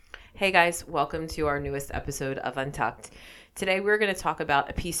Hey guys, welcome to our newest episode of Untucked. Today we're going to talk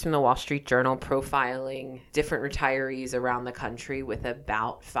about a piece from the Wall Street Journal profiling different retirees around the country with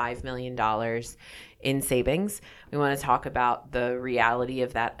about $5 million in savings. We want to talk about the reality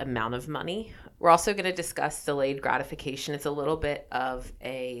of that amount of money. We're also going to discuss delayed gratification. It's a little bit of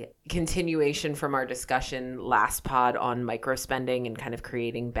a continuation from our discussion last pod on microspending and kind of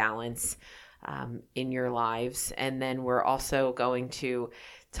creating balance in your lives. And then we're also going to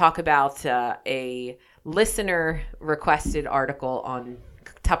talk about a listener requested article on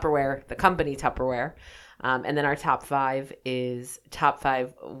Tupperware, the company Tupperware. And then our top five is top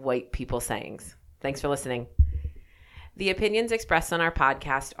 5 white people sayings. Thanks for listening. The opinions expressed on our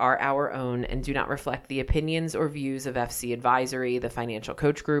podcast are our own and do not reflect the opinions or views of FC Advisory, the Financial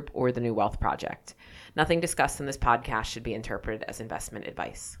Coach Group, or the New Wealth Project. Nothing discussed in this podcast should be interpreted as investment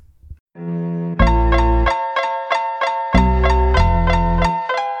advice.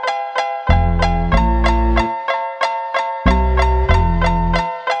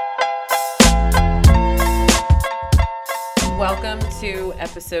 Welcome to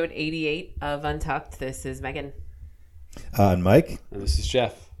episode 88 of Untucked. This is Megan. And Mike. And this is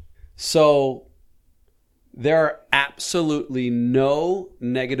Jeff. So there are absolutely no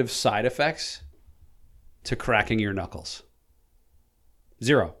negative side effects to cracking your knuckles.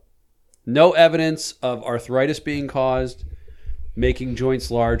 Zero. No evidence of arthritis being caused, making joints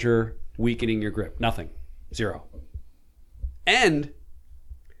larger, weakening your grip. Nothing. Zero. And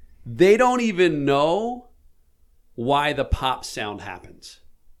they don't even know why the pop sound happens.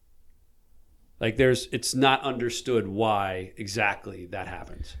 Like it's not understood why exactly that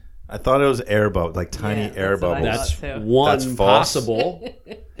happens. I thought it was air bubble, like tiny air bubbles. That's one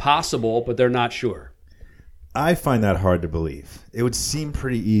possible, but they're not sure. I find that hard to believe. It would seem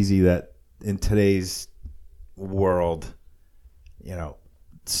pretty easy that in today's world,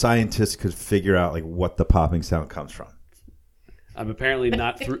 scientists could figure out like what the popping sound comes from. I'm apparently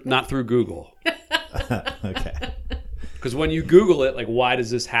not through Google. Okay. Because when you Google it, like, why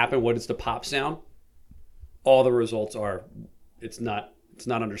does this happen? What is the pop sound? All the results are, it's not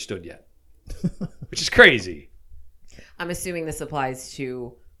understood yet, which is crazy. I'm assuming this applies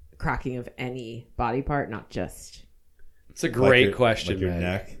to cracking of any body part, not just. It's a great question, like your man.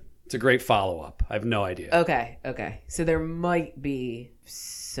 neck. It's a great follow-up. I have no idea. Okay. So there might be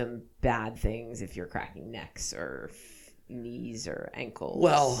some bad things if you're cracking necks or knees or ankles.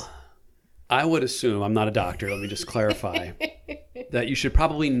 Well, I would assume, I'm not a doctor, let me just clarify, that you should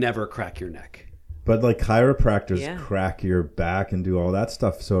probably never crack your neck. But like chiropractors crack your back and do all that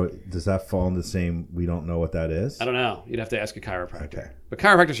stuff. So does that fall in the same, we don't know what that is? I don't know. You'd have to ask a chiropractor. Okay. But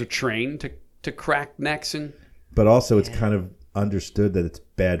chiropractors are trained to crack necks and... But also it's kind of understood that it's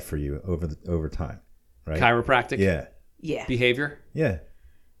bad for you over time, right? Chiropractic? Yeah. Behavior? Yeah.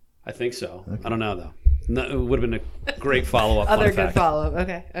 I think so. Okay. I don't know, though. No, it would have been a great follow-up. Other good follow-up.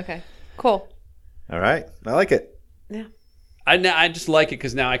 Okay. Cool. All right. I like it. Yeah. I just like it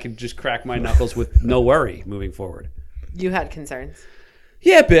because now I can just crack my knuckles with no worry moving forward. You had concerns.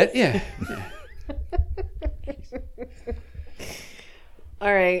 Yeah, a bit. Yeah.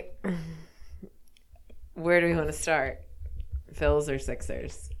 All right. Where do we want to start? Phils or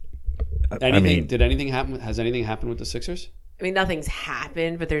Sixers? Did anything happen? Has anything happened with the Sixers? I mean, nothing's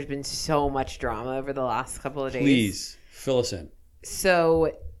happened, but there's been so much drama over the last couple of days. Please fill us in.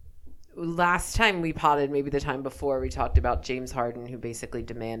 So last time we potted, maybe the time before, we talked about James Harden, who basically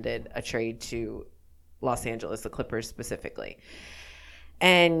demanded a trade to Los Angeles, the Clippers specifically.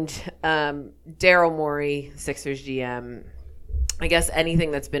 And Daryl Morey, Sixers GM, I guess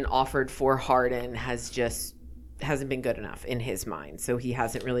anything that's been offered for Harden hasn't been good enough in his mind. So he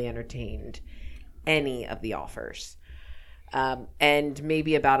hasn't really entertained any of the offers. And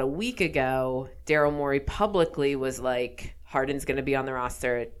maybe about a week ago, Daryl Morey publicly was like, Harden's going to be on the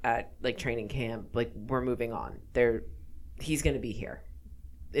roster at like training camp. Like, we're moving on. He's going to be here.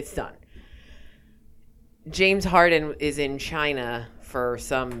 It's done. James Harden is in China for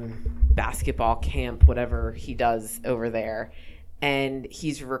some basketball camp, whatever he does over there. And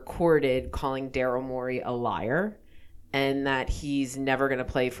he's recorded calling Daryl Morey a liar and that he's never going to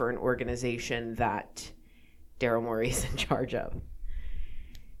play for an organization that Daryl Morey is in charge of.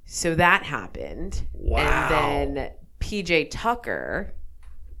 So that happened. Wow. And then PJ Tucker,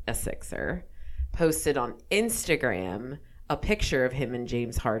 a Sixer, posted on Instagram a picture of him and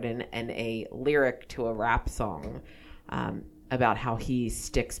James Harden and a lyric to a rap song about how he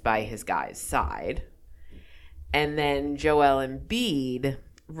sticks by his guy's side. And then Joel Embiid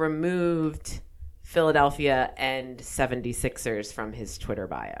removed Philadelphia and 76ers from his Twitter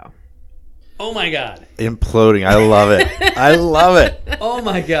bio. Oh my God. Imploding. I love it. I love it. Oh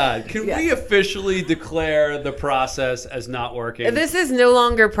my God. Can Yeah. we officially declare the process as not working? This is no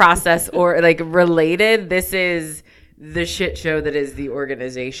longer process or like related. This is the shit show that is the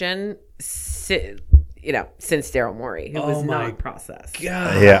organization. Since Daryl Morey, who was my not process.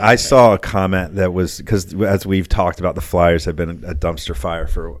 God. Yeah, I saw a comment that was because as we've talked about, the Flyers have been a dumpster fire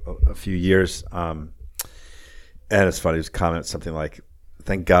for a few years. And it's funny. It was a comment something like,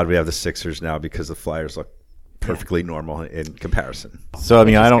 "Thank God we have the Sixers now because the Flyers look perfectly normal in comparison." So I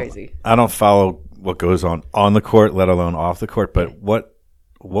mean, Crazy. I don't follow what goes on the court, let alone off the court. But what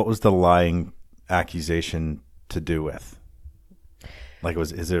was the lying accusation to do with? Like,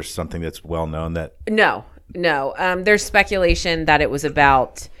 is there something that's well known that? No. There's speculation that it was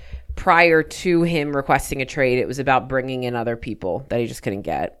about prior to him requesting a trade. It was about bringing in other people that he just couldn't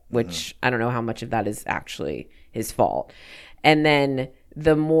get, which I don't know how much of that is actually his fault. And then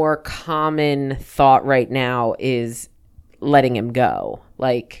the more common thought right now is letting him go.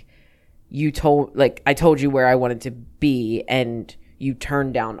 Like I told you where I wanted to be, and you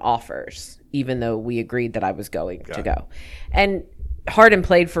turned down offers, even though we agreed that I was going to go. And Harden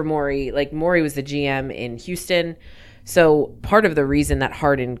played for Morey. Like, Morey was the GM in Houston. So part of the reason that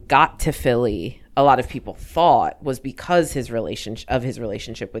Harden got to Philly, a lot of people thought, was because his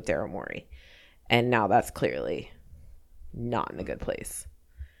relationship with Daryl Morey. And now that's clearly not in a good place.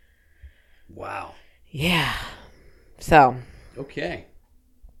 Wow. Yeah. So. Okay.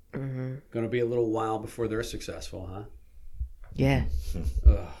 Going to be a little while before they're successful, huh? Yeah.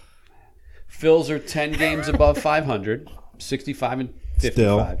 Phils are 10 games above 500, 65 and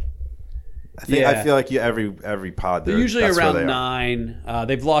 55. Still. I feel like every pod They're usually that's around where they 9.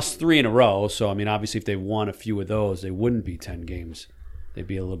 They've lost 3 in a row, so I mean, obviously, if they won a few of those, they wouldn't be 10 games. They'd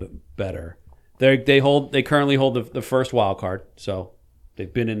be a little bit better. They currently hold the first wild card, so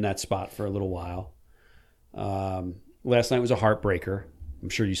they've been in that spot for a little while. Last night was a heartbreaker. I'm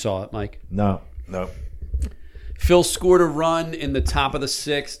sure you saw it, Mike. No. Phil scored a run in the top of the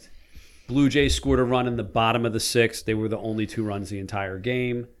 6th. Blue Jays scored a run in the bottom of the 6th. They were the only 2 runs the entire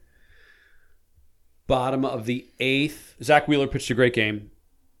game. Bottom of the 8th, Zach Wheeler pitched a great game.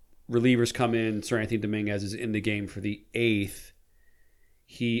 Relievers come in. Sir Anthony Dominguez is in the game for the 8th.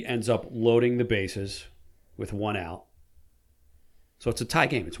 He ends up loading the bases with 1 out. So it's a tie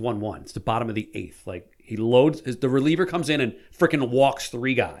game. It's 1-1. It's the bottom of the 8th. Like, he loads. The reliever comes in and freaking walks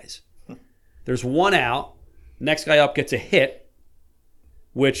 3 guys. There's 1 out. Next guy up gets a hit,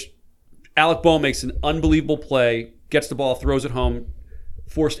 which Alec Bohm makes an unbelievable play, gets the ball, throws it home,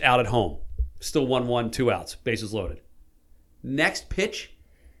 forced out at home. Still 1-1, 2 outs, bases loaded. Next pitch,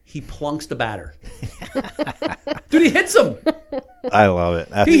 he plunks the batter. Dude, he hits him. I love it.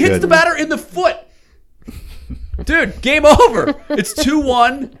 That's He hits good. the batter in the foot. Dude, game over. It's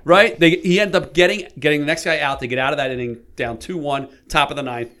 2-1, right? He ended up getting the next guy out. They get out of that inning down 2-1, top of the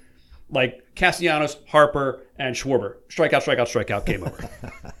 9th. Like Castellanos, Harper, and Schwarber. Strikeout, game over.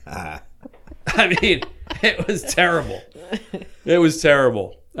 I mean, it was terrible. It was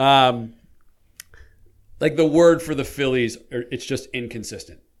terrible. Like, the word for the Phillies, it's just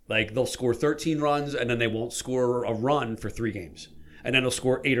inconsistent. Like, they'll score 13 runs, and then they won't score a run for 3 games. And then they'll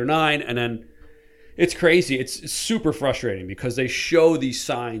score 8 or 9, and then it's crazy. It's super frustrating because they show these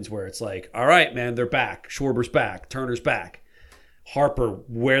signs where it's like, all right, man, they're back. Schwarber's back. Turner's back. Harper,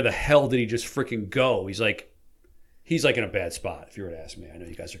 where the hell did he just freaking go? He's like in a bad spot, if you were to ask me. I know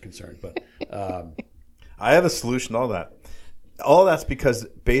you guys are concerned, but I have a solution to all that. All that's because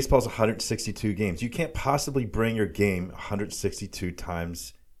baseball's 162 games. You can't possibly bring your game 162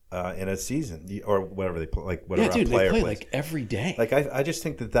 times in a season or whatever they play. Like whatever yeah, dude, player they play plays. like every day. Like I just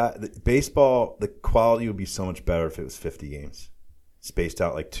think that baseball, the quality would be so much better if it was 50 games, spaced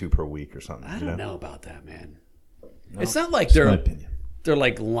out like 2 per week or something. I you don't know about that, man. No, it's not like just my opinion. they're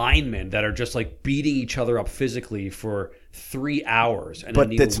like linemen that are just like beating each other up physically for 3 hours and But then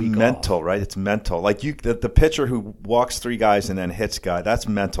need it's a week mental, off. right? It's mental. Like the pitcher who walks 3 guys and then hits guy. That's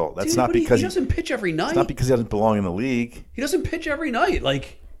mental. That's Dude, not but because he doesn't pitch every night. It's not because he doesn't belong in the league. He doesn't pitch every night.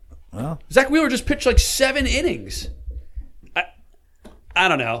 Like, Well, Zach Wheeler just pitched like 7 innings. I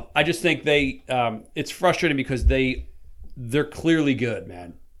don't know. I just think it's frustrating because they're clearly good,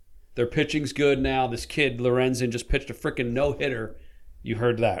 man. Their pitching's good now. This kid, Lorenzen, just pitched a freaking no-hitter. You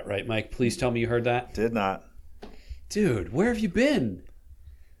heard that, right, Mike? Please tell me you heard that. did not. Dude, where have you been?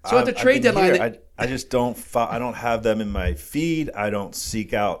 So at the I've trade been deadline... here. I just don't. I don't have them in my feed. I don't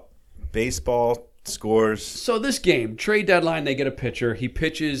seek out baseball scores. So this game, trade deadline, they get a pitcher. He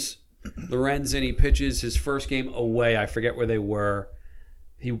pitches Lorenzen. He pitches his first game away. I forget where they were.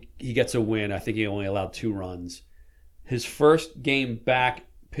 He gets a win. I think he only allowed 2 runs. His first game back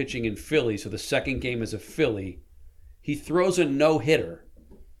pitching in Philly, so the second game is a Philly. He throws a no-hitter,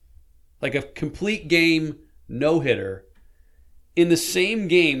 like a complete game no-hitter. In the same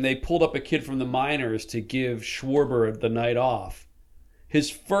game, they pulled up a kid from the minors to give Schwarber the night off. His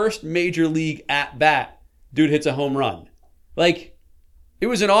first major league at-bat, dude hits a home run. Like, it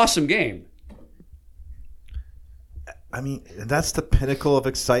was an awesome game. I mean, that's the pinnacle of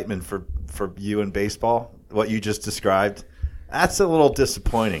excitement for you in baseball, what you just described. That's a little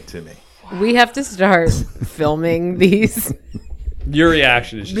disappointing to me. We have to start filming these. Your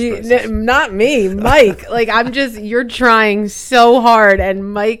reaction is just priceless. Not me, Mike. Like, you're trying so hard,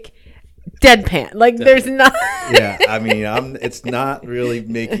 and Mike deadpan. Like, there's not. Yeah, I mean, it's not really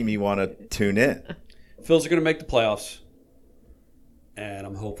making me want to tune in. Phils are going to make the playoffs, and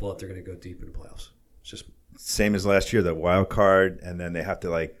I'm hopeful that they're going to go deep in the playoffs. It's just same as last year, the wild card, and then they have to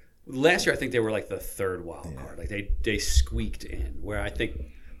like. Last year, I think they were like the third wild card. Like they squeaked in. Where I think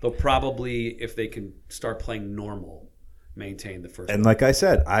they'll probably, if they can start playing normal, maintain the first. And like I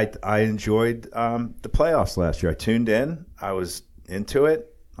said, I enjoyed the playoffs last year. I tuned in. I was into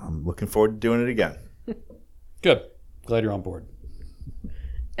it. I'm looking forward to doing it again. Good. Glad you're on board.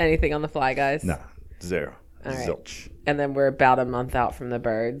 Anything on the fly, guys? No, zero. All right. Zilch. And then we're about a month out from the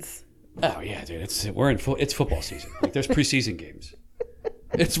birds. Oh yeah, dude. It's football season. Like, there's preseason games.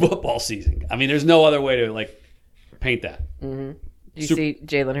 It's football season. I mean, there's no other way to like paint that. Mm-hmm. Did you see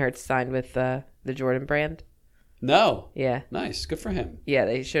Jalen Hurts signed with the Jordan brand? No. Yeah. Nice. Good for him. Yeah,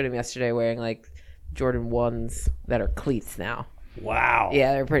 they showed him yesterday wearing like Jordan 1s that are cleats now. Wow.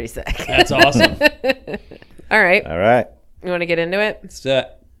 Yeah, they're pretty sick. That's awesome. All right. All right. You want to get into it? It's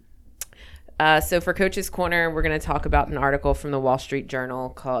that. So for Coach's Corner, we're going to talk about an article from the Wall Street Journal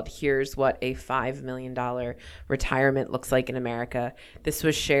called Here's What a $5 Million Retirement Looks Like in America. This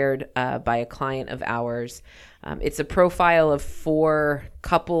was shared by a client of ours. It's a profile of 4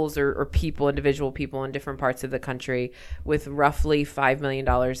 couples or people, individual people in different parts of the country with roughly $5 million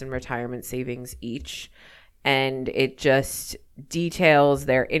in retirement savings each. And it just details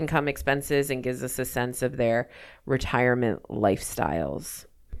their income expenses and gives us a sense of their retirement lifestyles.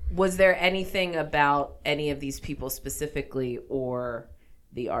 Was there anything about any of these people specifically or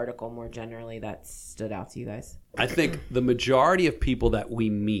the article more generally that stood out to you guys? I think the majority of people that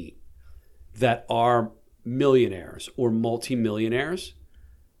we meet that are millionaires or multimillionaires,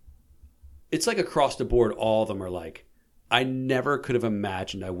 it's like across the board, all of them are like, I never could have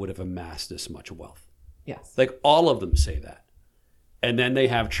imagined I would have amassed this much wealth. Yes. Like all of them say that. And then they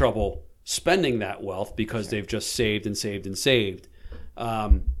have trouble spending that wealth because they've just saved and saved and saved.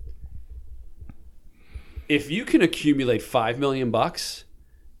 If you can accumulate $5 million,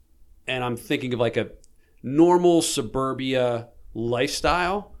 and I'm thinking of like a normal suburbia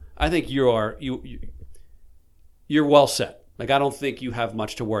lifestyle, I think you're well set. Like I don't think you have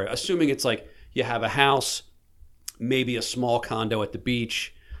much to worry. Assuming it's like you have a house, maybe a small condo at the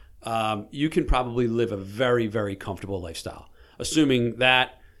beach, you can probably live a very, very comfortable lifestyle. Assuming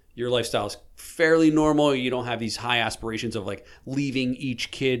that your lifestyle is fairly normal, you don't have these high aspirations of like leaving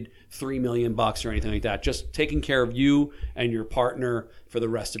each kid $3 million or anything like that. Just taking care of you and your partner for the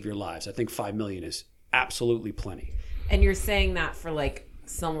rest of your lives. I think $5 million is absolutely plenty. And you're saying that for like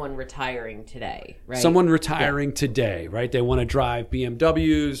someone retiring today, right? Someone retiring today, right? They want to drive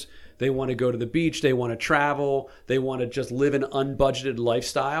BMWs. They want to go to the beach. They want to travel. They want to just live an unbudgeted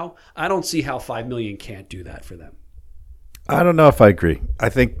lifestyle. I don't see how $5 million can't do that for them. I don't know if I agree. I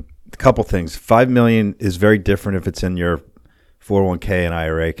think a couple things. $5 million is very different if it's in your 401k and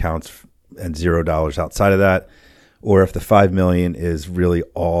IRA accounts and $0 outside of that, or if the $5 million is really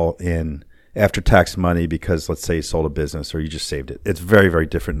all in after-tax money because, let's say, you sold a business or you just saved it. It's a very, very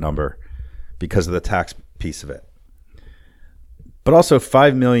different number because of the tax piece of it. But also,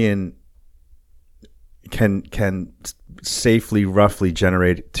 $5 million can safely, roughly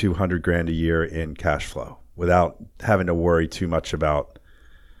generate $200,000 a year in cash flow without having to worry too much about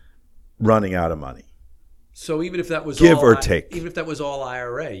running out of money. So even if that was give all, or take, even if that was all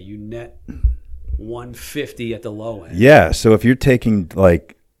IRA, you net $150 at the low end. Yeah. So if you're taking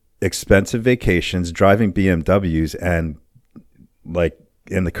like expensive vacations, driving BMWs, and like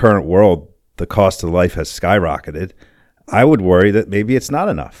in the current world, the cost of life has skyrocketed, I would worry that maybe it's not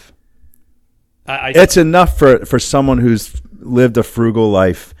enough. It's enough for someone who's lived a frugal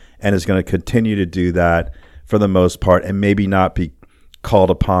life and is going to continue to do that for the most part, and maybe not be called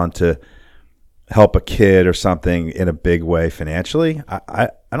upon to help a kid or something in a big way financially. I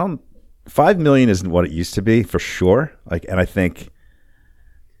don't. $5 million isn't what it used to be for sure. Like, and I think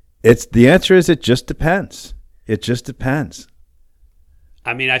the answer is it just depends. It just depends.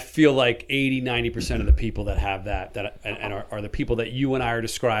 I mean, I feel like 80-90% of the people that have that and are the people that you and I are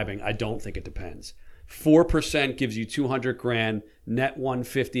describing. I don't think it depends. 4% gives you $200,000, net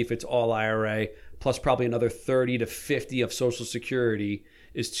 150 if it's all IRA, plus probably another 30 to 50 of Social Security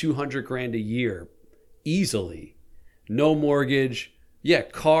is $200,000 a year, easily. No mortgage,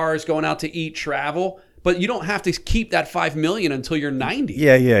 cars, going out to eat, travel, but you don't have to keep that $5 million until you're 90.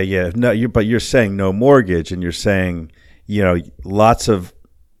 Yeah. No, but you're saying no mortgage, and you're saying, lots of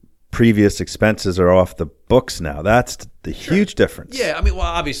previous expenses are off the books now. That's the huge difference. Yeah, I mean, well,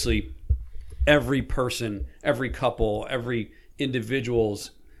 obviously, every person, every couple, every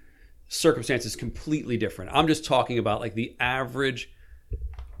individual's circumstance is completely different. I'm just talking about like the average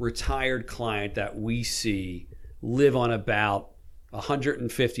retired client that we see live on about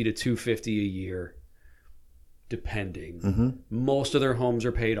 150 to 250 a year, depending. Mm-hmm. Most of their homes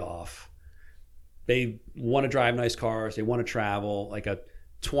are paid off. They want to drive nice cars. They want to travel, like a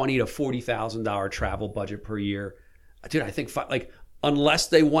 $20,000 to $40,000 travel budget per year. Dude, I think unless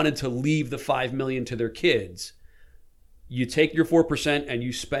they wanted to leave the $5 million to their kids, you take your 4% and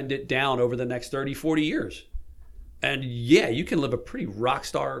you spend it down over the next 30, 40 years. And you can live a pretty rock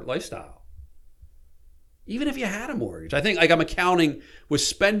star lifestyle. Even if you had a mortgage. I think I'm accounting with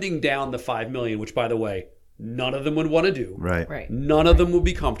spending down the $5 million, which, by the way, none of them would want to do. Right. None of them would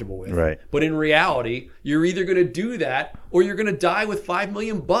be comfortable with. Right. But in reality, you're either going to do that or you're going to die with $5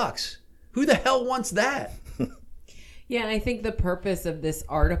 million. Who the hell wants that? Yeah, and I think the purpose of this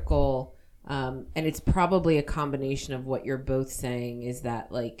article, and it's probably a combination of what you're both saying, is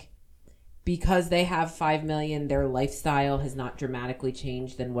that because they have $5 million, their lifestyle has not dramatically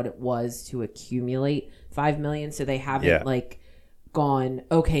changed than what it was to accumulate $5 million. So they haven't gone,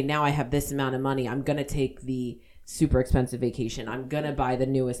 okay, now I have this amount of money. I'm going to take the super expensive vacation. I'm going to buy the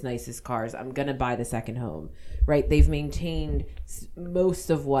newest, nicest cars. I'm going to buy the second home, right? They've maintained most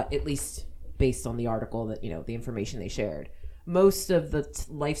of what, at least based on the article that, the information they shared, most of the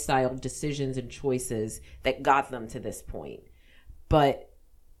lifestyle decisions and choices that got them to this point. But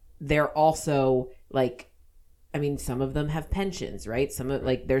they're also some of them have pensions, right? Some of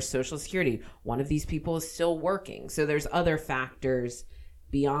there's Social Security. One of these people is still working. So there's other factors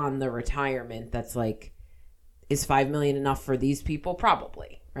beyond the retirement that's is $5 million enough for these people?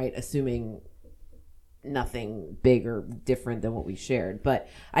 Probably, right? Assuming nothing big or different than what we shared. But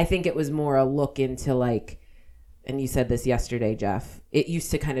I think it was more a look into and you said this yesterday, Jeff, it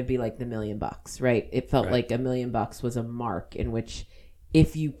used to kind of be like the $1 million, right? It felt like $1 million was a mark in which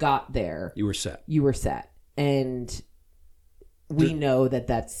if you got there, you were set. And we know that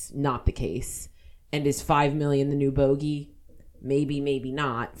that's not the case. And is $5 million the new bogey? Maybe, maybe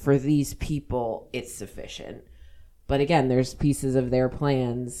not. For these people, it's sufficient. But again, there's pieces of their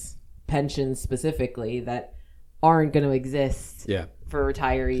plans, pensions specifically, that aren't going to exist for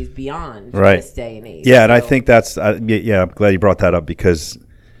retirees beyond this day and age. Yeah, and I think that's, I'm glad you brought that up because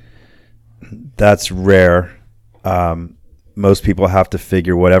that's rare. Most people have to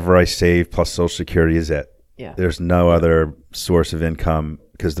figure whatever I save plus Social Security is it. Yeah. There's no other source of income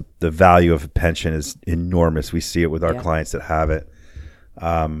because the value of a pension is enormous. We see it with our clients that have it.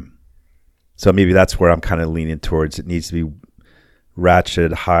 So maybe that's where I'm kind of leaning towards. It needs to be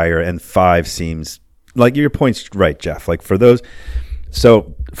ratcheted higher, and 5 seems like your point's right, Jeff. For those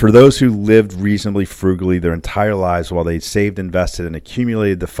who lived reasonably frugally their entire lives while they saved, invested, and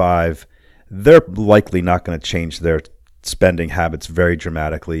accumulated the 5, they're likely not going to change their spending habits very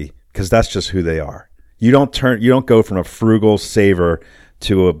dramatically because that's just who they are. You don't go from a frugal saver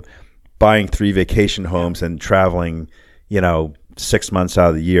to buying 3 vacation homes and traveling, 6 months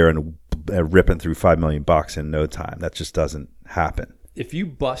out of the year and ripping through $5 million in no time. That just doesn't happen. If you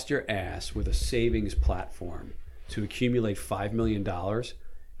bust your ass with a savings platform to accumulate $5 million,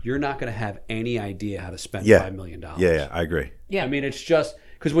 you're not going to have any idea how to spend $5 million. Yeah, I agree. Yeah. I mean, it's just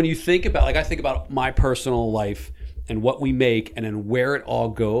because when you think about, I think about my personal life and what we make and then where it all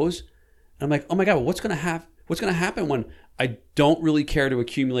goes. I'm like, oh my God, what's going to happen when I don't really care to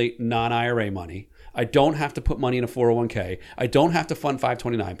accumulate non-IRA money? I don't have to put money in a 401k. I don't have to fund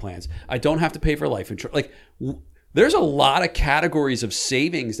 529 plans. I don't have to pay for life insurance. There's a lot of categories of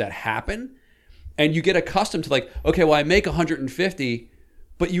savings that happen, and you get accustomed to okay, well, I make 150,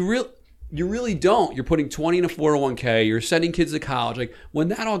 but you really don't. You're putting 20 in a 401k. You're sending kids to college. When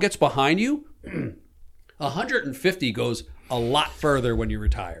that all gets behind you, 150 goes a lot further when you're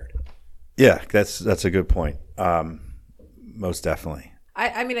retired. Yeah, that's a good point. Most definitely.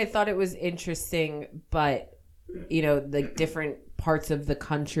 I mean, I thought it was interesting, but, different parts of the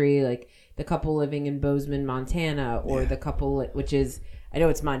country, the couple living in Bozeman, Montana, or the couple, which is, I know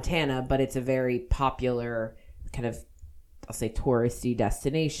it's Montana, but it's a very popular kind of I'll say touristy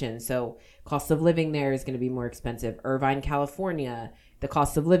destination. So cost of living there is going to be more expensive. Irvine, California, the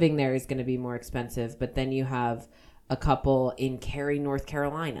cost of living there is going to be more expensive. But then you have a couple in Cary, North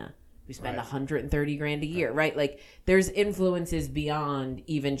Carolina, who spend $130,000 a year, right? Like there's influences beyond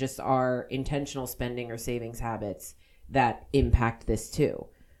even just our intentional spending or savings habits that impact this too,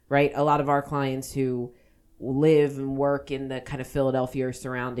 right? A lot of our clients who live and work in the kind of Philadelphia or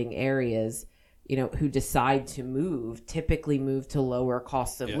surrounding areas, you know, who decide to move, typically move to lower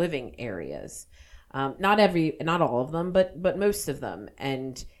cost of living areas. Not all of them, but most of them.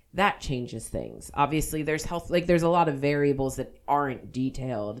 And that changes things. Obviously there's there's a lot of variables that aren't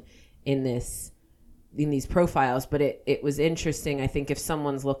detailed in these profiles, but it was interesting. I think if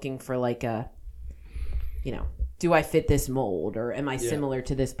someone's looking for like a, you know, do I fit this mold or am I similar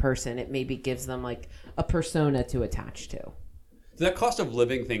to this person? It maybe gives them like a persona to attach to. That cost of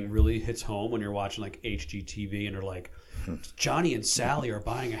living thing really hits home when you're watching like HGTV and they're like, Johnny and Sally are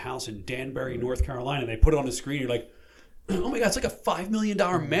buying a house in Danbury, North Carolina. They put it on the screen. You're like, oh my God, it's like a $5 million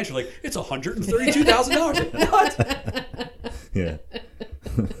mansion. Like, it's $132,000. What? Yeah.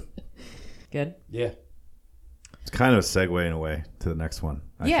 Good. Yeah. It's kind of a segue in a way to the next one.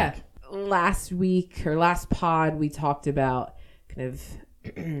 I think. Last week or last pod, we talked about kind of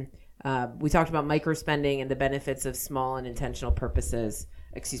we talked about micro spending and the benefits of small and intentional purchases.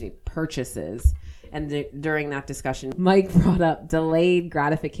 And during that discussion, Mike brought up delayed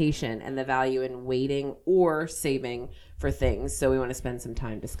gratification and the value in waiting or saving for things. So we want to spend some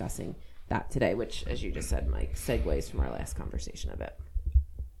time discussing that today, which, as you just said, Mike, segues from our last conversation a bit.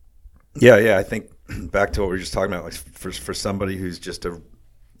 Yeah. I think back to what we were just talking about, like for somebody who's just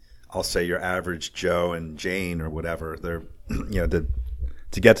I'll say your average Joe and Jane or whatever, they're, you know,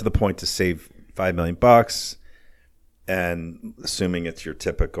 to get to the point to save $5 million and assuming it's your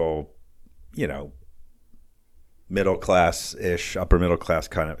typical, you know, middle class ish, upper middle class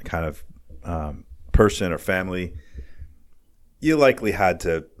kind of person or family, you likely had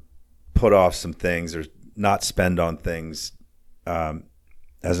to put off some things or not spend on things.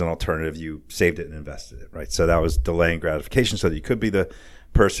 As an alternative, you saved it and invested it, right? So that was delaying gratification so that you could be the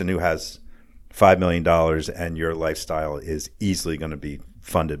person who has $5 million and your lifestyle is easily going to be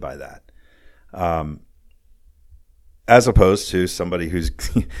funded by that. As opposed to somebody who's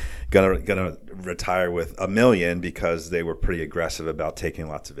gonna retire with $1 million because they were pretty aggressive about taking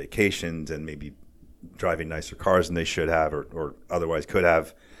lots of vacations and maybe driving nicer cars than they should have or otherwise could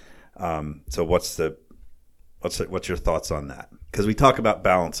have. So what's your thoughts on that? Because we talk about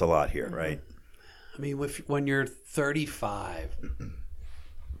balance a lot here, right? I mean, when you're 35,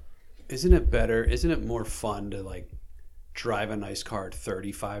 isn't it more fun to like drive a nice car at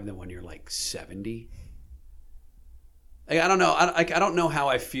 35 than when you're like 70? Like, I don't know. I don't know how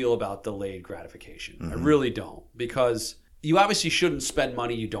I feel about delayed gratification. Mm-hmm. I really don't, because you obviously shouldn't spend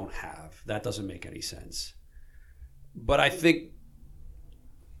money you don't have. That doesn't make any sense. But I think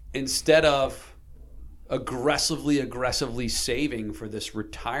instead of aggressively saving for this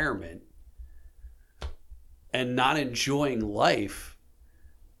retirement and not enjoying life,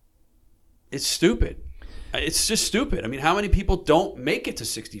 it's stupid. It's just stupid. I mean, how many people don't make it to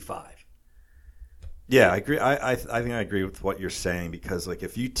 65? Yeah, I agree. I think I agree with what you're saying, because like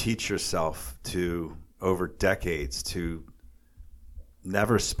if you teach yourself to over decades to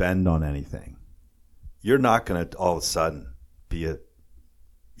never spend on anything, you're not going to all of a sudden be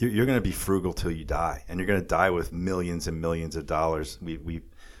you're going to be frugal till you die, and you're going to die with millions and millions of dollars. We've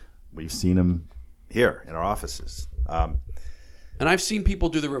seen them here in our offices. And I've seen people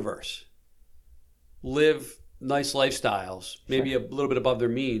do the reverse. Live nice lifestyles, maybe a little bit above their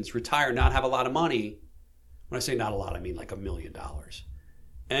means, retire, not have a lot of money. When I say not a lot, I mean like $1 million.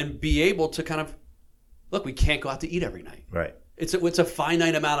 And be able to kind of, look, we can't go out to eat every night. Right. It's a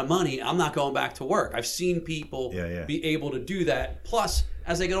finite amount of money. I'm not going back to work. I've seen people be able to do that. Plus,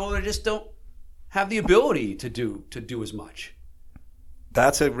 as they get older, they just don't have the ability to do as much.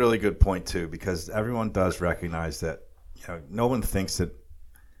 That's a really good point too, because everyone does recognize that, you know, no one thinks that,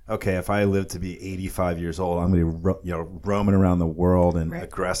 okay, if I live to be 85 years old, I'm going to be roaming around the world and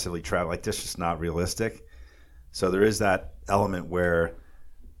aggressively travel. Like, that's just not realistic. So there is that element where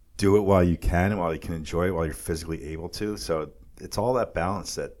do it while you can and while you can enjoy it, while you're physically able to. So it's all that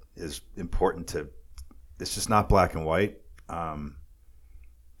balance that is important to. It's just not black and white. I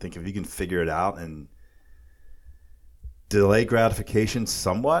think if you can figure it out and delay gratification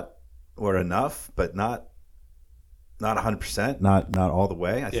somewhat or enough, but not 100%, not all the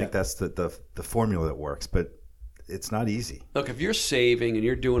way. I think that's the formula that works, but it's not easy. Look, if you're saving and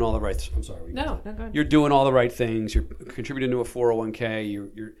you're doing all the right, I'm sorry. No, go ahead. You're doing all the right things. You're contributing to a 401k.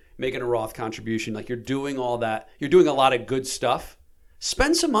 You're making a Roth contribution, like you're doing all that. You're doing a lot of good stuff.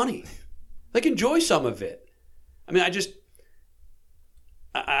 Spend some money. Like enjoy some of it. I mean,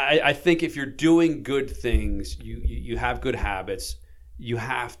 I think if you're doing good things, you have good habits, you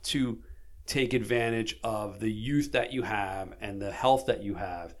have to take advantage of the youth that you have and the health that you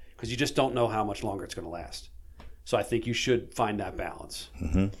have, because you just don't know how much longer it's going to last. So I think you should find that balance.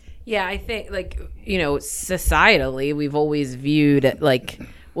 Mm-hmm. Yeah, I think, like, you know, societally, we've always viewed it like,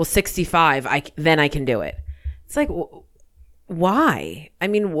 well, 65, then I can do it. It's like, why? I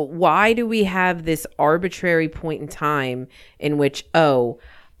mean, why do we have this arbitrary point in time in which,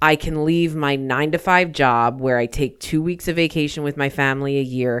 I can leave my 9-to-5 job where I take 2 weeks of vacation with my family a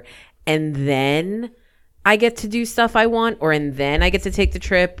year, and then I get to do stuff I want, and then I get to take the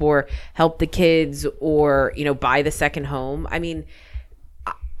trip or help the kids or, you know, buy the second home. I mean,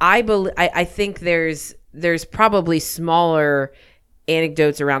 I think there's probably smaller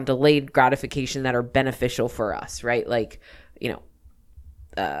anecdotes around delayed gratification that are beneficial for us, right? Like, you know,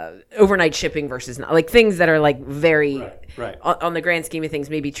 overnight shipping versus not, like things that are like very right. On the grand scheme of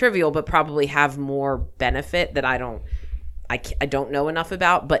things maybe trivial, but probably have more benefit that I don't know enough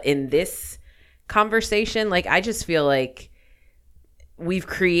about. But in this conversation, like, I just feel like we've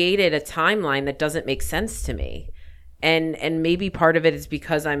created a timeline that doesn't make sense to me. And maybe part of it is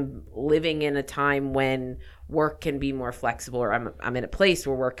because I'm living in a time when work can be more flexible, or I'm in a place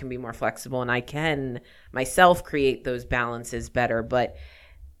where work can be more flexible, and I can myself create those balances better. But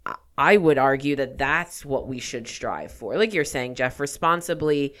I would argue that that's what we should strive for. Like you're saying, Jeff,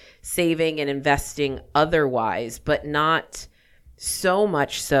 responsibly saving and investing otherwise, but not so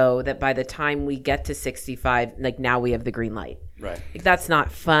much so that by the time we get to 65, like now we have the green light. Right. Like that's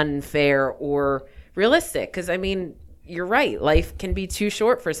not fun, fair, or realistic. Because I mean, you're right. Life can be too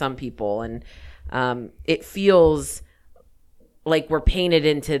short for some people, and it feels like we're painted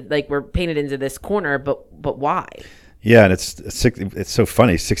into this corner. But why? Yeah, and it's so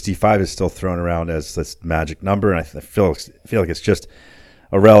funny. 65 is still thrown around as this magic number, and I feel like it's just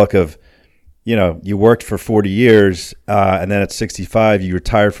a relic of, you know, you worked for 40 years, and then at 65 you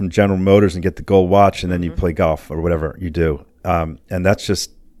retire from General Motors and get the gold watch, and then you play golf or whatever you do, and that's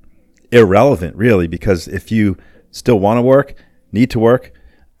just irrelevant, really, because if you still want to work, need to work,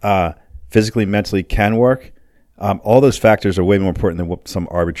 physically, mentally can work, all those factors are way more important than some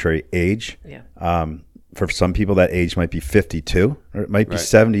arbitrary age. Yeah. For some people, that age might be 52, or it might be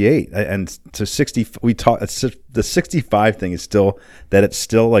 78. And to 60, the 65 thing is still that it's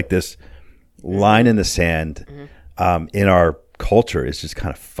still like this line in the sand in our culture is just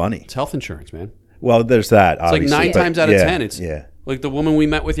kind of funny. It's health insurance, man. Well, there's that. It's like 9 times out of 10. It's yeah. Like the woman we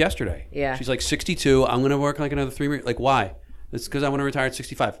met with yesterday. Yeah. She's like 62. I'm going to work like another 3 years. Like, why? It's because I want to retire at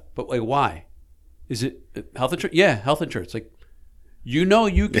 65. But like, why? Is it health insurance? Yeah, health insurance. Like, you know,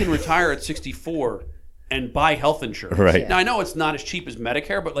 you can retire at 64 and buy health insurance. Right. Now, I know it's not as cheap as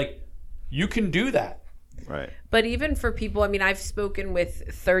Medicare, but like, you can do that. Right. But even for people, I mean, I've spoken with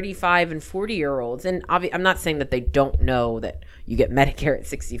 35 and 40-year-olds, and I'm not saying that they don't know that you get Medicare at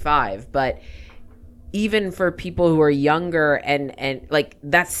 65, but even for people who are younger and like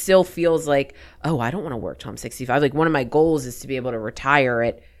that still feels like, oh, I don't want to work till I'm 65. Like one of my goals is to be able to retire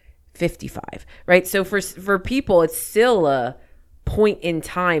at 55, right? So for people, it's still a point in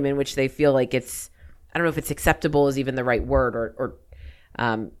time in which they feel like it's, I don't know if it's acceptable is even the right word, or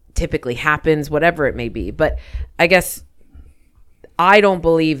typically happens, whatever it may be. But I guess I don't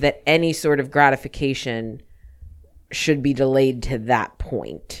believe that any sort of gratification should be delayed to that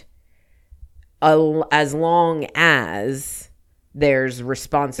point, as long as there's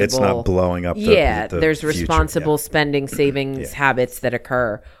responsible. It's not blowing up. The there's future. responsible spending, savings habits that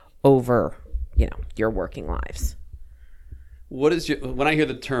occur over, you know, your working lives. What is when I hear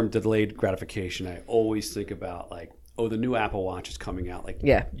the term delayed gratification, I always think about like, oh, the new Apple Watch is coming out. Like,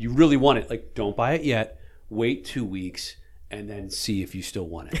 you really want it. Like, don't buy it yet. Wait 2 weeks and then see if you still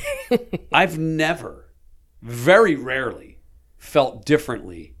want it. I've never, very rarely, felt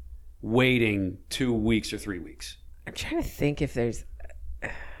differently waiting 2 weeks or 3 weeks. I'm trying to think if there's.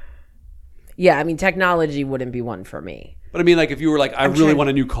 Yeah, I mean, technology wouldn't be one for me. But I mean, like, if you were like, I really want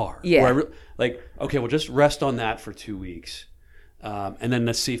a new car. Yeah. Or like, okay, well, just rest on that for 2 weeks. And then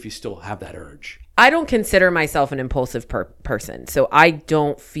let's see if you still have that urge. I don't consider myself an impulsive person. So I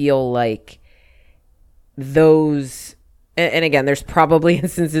don't feel like those. And again, there's probably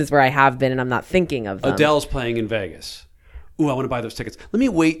instances where I have been and I'm not thinking of them. Adele's playing in Vegas. Ooh, I want to buy those tickets. Let me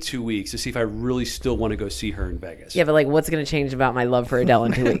wait 2 weeks to see if I really still want to go see her in Vegas. Yeah, but like, what's going to change about my love for Adele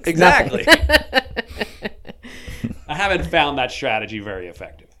in 2 weeks? Exactly. I haven't found that strategy very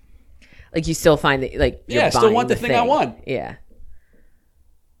effective. Like, you still find that, like, you're I still buying want the thing I want. Yeah.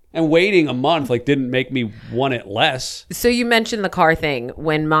 And waiting a month didn't make me want it less. So you mentioned the car thing.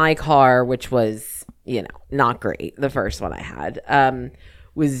 When my car, which was, not great, the first one I had,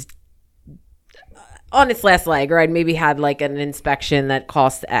 was on its last leg, or I'd maybe had an inspection that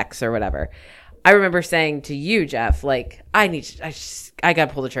cost X or whatever. I remember saying to you, Jeff, I got to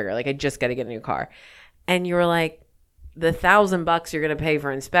pull the trigger. I just got to get a new car. And you were like, the $1,000 you're going to pay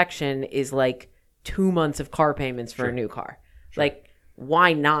for inspection is 2 months of car payments for a new car. Sure.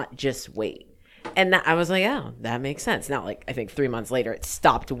 Why not just wait? And I was like, oh, that makes sense. Now, I think 3 months later, it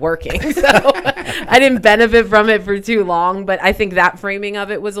stopped working. So I didn't benefit from it for too long. But I think that framing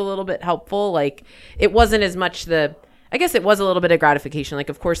of it was a little bit helpful. It wasn't as much I guess it was a little bit of gratification.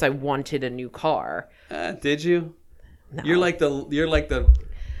 Of course, I wanted a new car. Did you? No. You're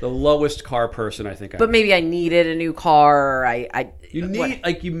the lowest car person I think. But maybe I needed a new car. Or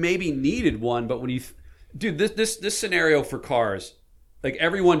you maybe needed one, but when you, dude, this scenario for cars,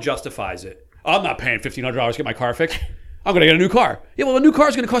 everyone justifies it. I'm not paying $1,500 to get my car fixed. I'm gonna get a new car. Yeah, well, a new car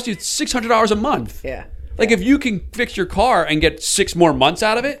is gonna cost you $600 a month. Yeah. If you can fix your car and get 6 more months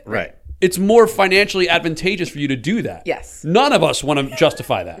out of it, Right. It's more financially advantageous for you to do that. Yes. None of us want to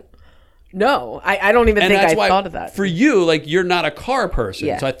justify that. No, I don't even think I thought of that. For you, you're not a car person.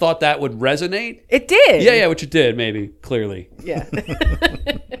 Yeah. So I thought that would resonate. It did. Yeah, which it did, maybe, clearly. Yeah.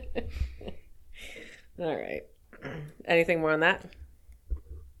 All right. Anything more on that?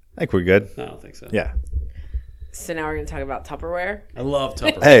 I think we're good. I don't think so. Yeah. So now we're going to talk about Tupperware. I love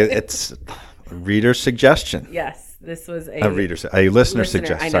Tupperware. Hey, it's a reader suggestion. Yes. This was a listener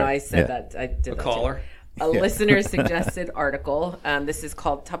suggestion. I know, I said that. I did a caller. A listener suggested article. This is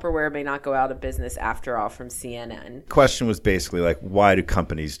called "Tupperware May Not Go Out of Business After All" from CNN. Question was basically why do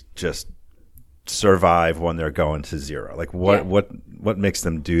companies just survive when they're going to zero? What makes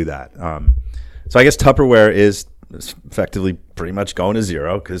them do that? So I guess Tupperware is effectively pretty much going to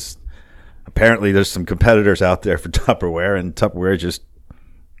zero because apparently there's some competitors out there for Tupperware, and Tupperware just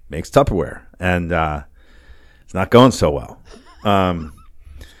makes Tupperware, and it's not going so well.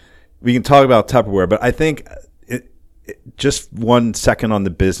 We can talk about Tupperware, but I think just 1 second on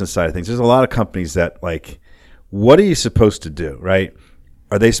the business side of things. There's a lot of companies that what are you supposed to do, right?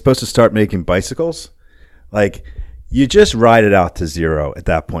 Are they supposed to start making bicycles? You just ride it out to zero at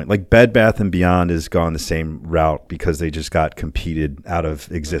that point. Bed Bath & Beyond has gone the same route because they just got competed out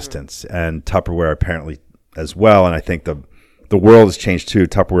of existence, and Tupperware apparently as well. And I think the world has changed too.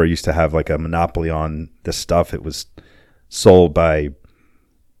 Tupperware used to have a monopoly on this stuff. It was sold by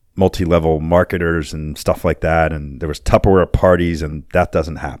multi-level marketers and stuff like that, and there was Tupperware parties, and that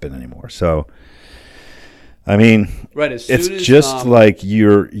doesn't happen anymore. So, I mean, right, it's just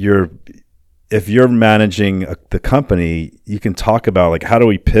if you're managing the company, you can talk about how do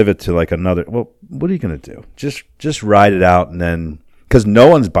we pivot to another. Well, what are you going to do? Just ride it out, and then because no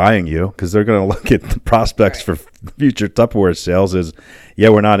one's buying you, because they're going to look at the prospects for future Tupperware sales as,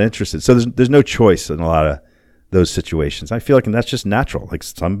 we're not interested. So there's no choice in a lot of those situations. I feel and that's just natural.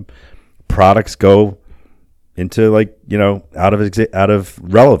 Some products go into out of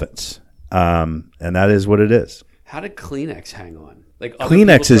relevance, and that is what it is. How did Kleenex hang on?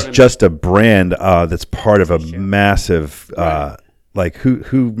 Kleenex is just a brand that's part of a massive.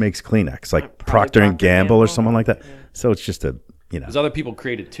 Who makes Kleenex? Procter and Gamble or someone like that. Yeah. So it's just Because other people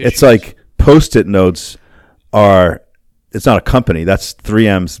created tissues. It's Post-it notes are. It's not a company. That's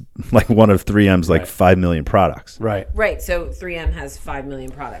 3M's, one of 3M's 5 million products. Right. Right. So 3M has 5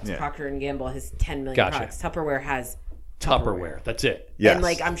 million products. Yeah. Procter and Gamble has 10 million Gotcha. products. Tupperware has Tupperware. That's it. Yes.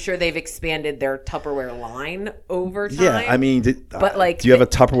 And I'm sure they've expanded their Tupperware line over time. Yeah, I mean, do you have a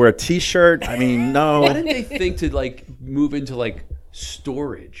Tupperware T-shirt? I mean, no. Why didn't they think to move into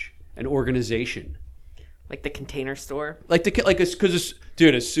storage and organization? The Container Store. Because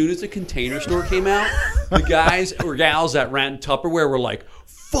dude, as soon as the Container Store came out, the guys or gals that ran Tupperware were like,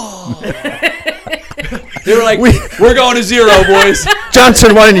 "Fuck." They were like, "We're going to zero, boys."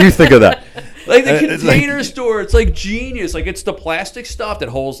 Johnson, why didn't you think of that? The Container Store, it's genius. It's the plastic stuff that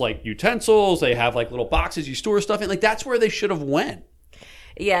holds utensils. They have little boxes you store stuff in. That's where they should have went.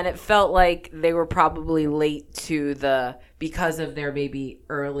 Yeah, and it felt like they were probably late to because of their maybe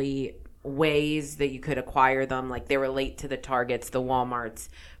early ways that you could acquire them. They were late to the Targets, the Walmarts,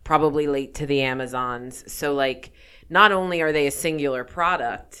 probably late to the Amazons. So not only are they a singular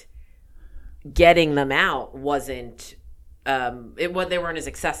product, getting them out wasn't they weren't as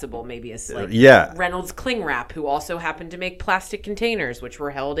accessible maybe as Reynolds Cling Wrap, who also happened to make plastic containers, which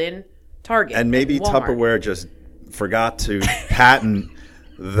were held in Target. And maybe Walmart. Tupperware just forgot to patent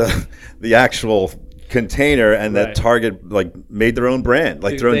the actual container, and that Target made their own brand,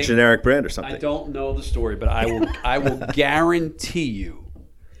 their own generic brand or something. I don't know the story, but I will guarantee you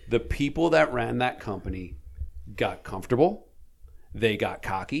The people that ran that company got comfortable. They got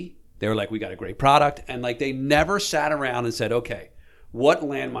cocky. They were like, we got a great product. And like, they never sat around and said, okay, what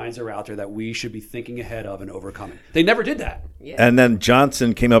landmines are out there that we should be thinking ahead of and overcoming? They never did that. Yeah. And then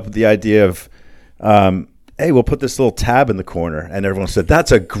Johnson came up with the idea of, hey, we'll put this little tab in the corner. And everyone said,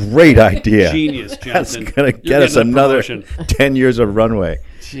 that's a great idea. Genius, That's Johnson. going to get us another promotion. 10 years of runway.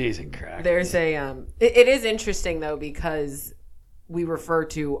 Jeez and crack. There's a it is interesting though, because I refer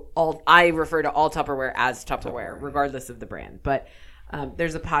to all Tupperware as Tupperware, regardless of the brand. But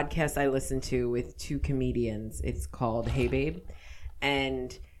there's a podcast I listen to with two comedians. It's called Hey Babe.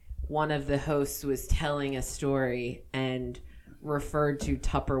 And one of the hosts was telling a story and referred to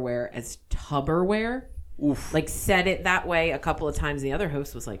Tupperware as Tubberware. Oof. Like said it that way a couple of times. The other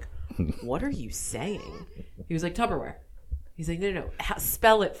host was like, what are you saying? He was like, Tupperware. He's like, no.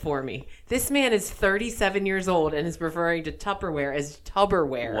 Spell it for me. This man is 37 years old and is referring to Tupperware as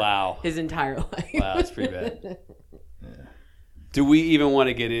Tubberware. Wow. His entire life. Wow, that's pretty bad. Do we even want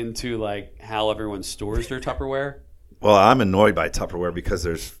to get into like how everyone stores their Tupperware? Well, I'm annoyed by Tupperware because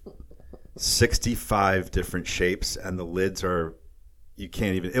there's 65 different shapes and the lids are, you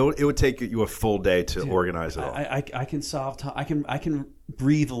can't even, it would take you a full day to organize it all. I can solve, I can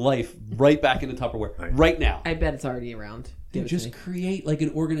breathe life right back into Tupperware right now. I bet it's already around. Dude, just create like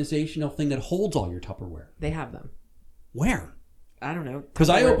an organizational thing that holds all your Tupperware. They have them. Where? I don't know. Because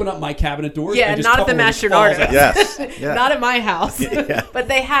I open up my cabinet doors. Yeah, and just not at the Tupperware just Mastronardo. falls out. Yes. Yeah. Not at my house. Yeah. But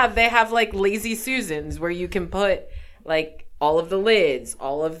they have like Lazy Susans where you can put like all of the lids,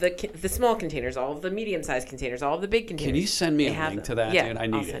 all of the small containers, all of the medium-sized containers, all of the big containers. Can you send me They a have link them. to that, Yeah, dude? I I'll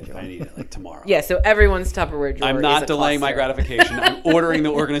need send it. you one. I need it like tomorrow. Yeah, so everyone's Tupperware drawer I'm not is a delaying my cluster. gratification. I'm ordering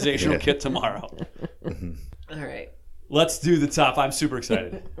the organizational kit tomorrow. All right. Let's do the top. I'm super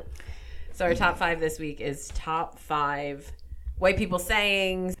excited. So our top 5 this week is top 5 white people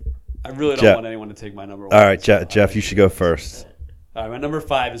sayings. I really don't Jeff. want anyone to take my number 1. All right, Jeff, you should go first. All right, my number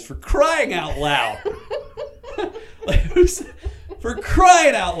 5 is for crying out loud. For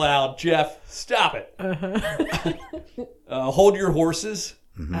crying out loud, Jeff, stop it. Hold your horses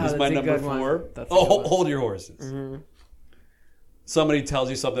is that's my a number good one. 4. That's a good one. Hold your horses. Somebody tells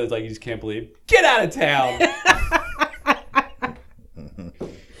you something that like you just can't believe. Get out of town.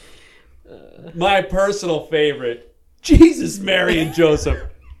 My personal favorite, Jesus, Mary, and Joseph.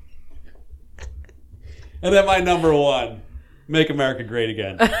 And then my number 1, Make America Great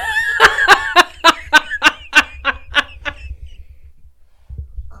Again.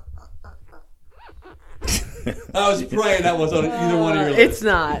 I was praying that was on either one of your lists. It's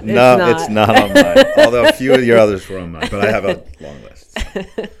not. No, it's not on mine. Although a few of your others were on mine, but I have a long list.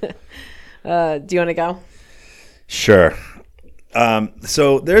 Do you want to go? Sure.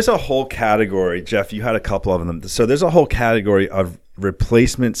 So there's a whole category, Jeff, you had a couple of them. So there's a whole category of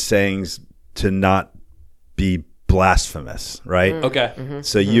replacement sayings to not be blasphemous, right? Okay.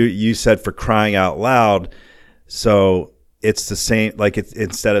 So you said for crying out loud. So it's the same, like it's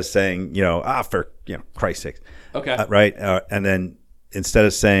instead of saying, for Christ's sake. Okay. Right. And then instead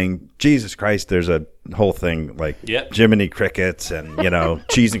of saying Jesus Christ, there's a whole thing like Yep. Jiminy Crickets and,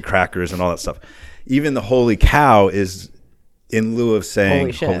 cheese and crackers and all that stuff. Even the holy cow is in lieu of saying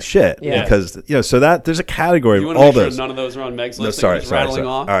Holy holy shit. shit. Yeah. Because, so that there's a category You of want to all make sure those. none of those are on Meg's No, list? sorry. Rattling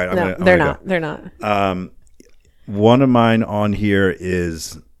off? All right. I'm No, gonna they're go. not. They're not. One of mine on here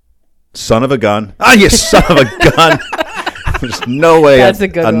is son of a gun. Ah, you son of a gun. There's no way That's a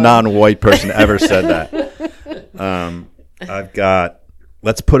good one. non-white person ever said that. I've got,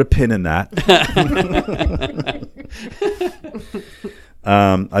 let's put a pin in that.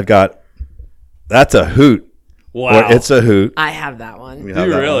 I've got, that's a hoot. Wow. Or it's a hoot. I have that one. We Do have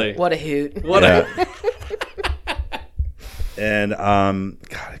you that really? What a hoot. What Yeah. a... And God,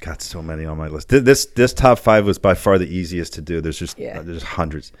 I got so many on my list. This top 5 was by far the easiest to do. There's just there's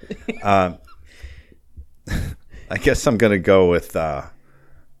hundreds. I guess I'm gonna go with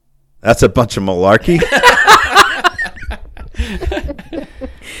that's a bunch of malarkey.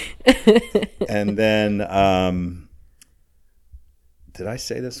 And then did I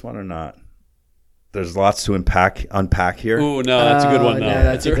say this one or not? There's lots to unpack here. Ooh, no, that's a good one, Oh, though. no,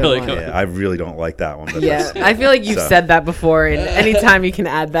 that's a good really one. good Yeah, I really don't like that one. But Yeah, that's- I feel like you've So- said that before, and anytime you can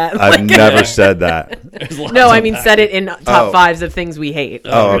add that. I've never said that. There's lots No, to I mean unpack. said it in top Oh. 5s of things we hate.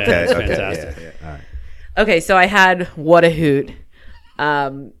 Oh, man, okay. that's Okay. fantastic. Yeah, all right. Okay, so I had what a hoot.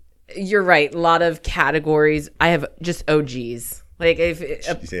 You're right. A lot of categories. I have just OGs. Like if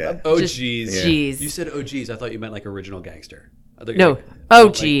Yeah. Oh, just geez. Yeah. G's. You said oh, geez. I thought you meant like original gangster. I thought you No. were like- Oh,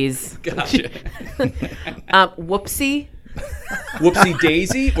 geez. Gotcha. Whoopsie. Whoopsie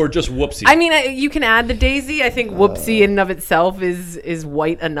daisy or just whoopsie? I mean, you can add the daisy. I think whoopsie in and of itself is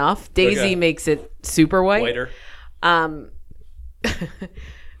white enough. Daisy Okay. makes it super white. Whiter.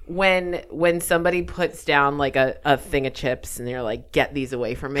 When somebody puts down like a thing of chips and they're like, "Get these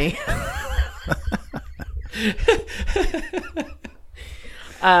away from me,"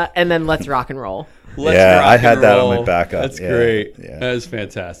 and then let's rock and roll. Let's Yeah, rock I had and that on my roll. backup. That's Yeah, great. yeah. That is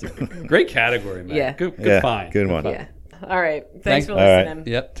fantastic. Great category, man. Yeah. Good Yeah, find. good one. Yeah. All right. Thanks Thanks. for All right. listening.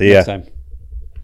 Yep. See ya. Next time.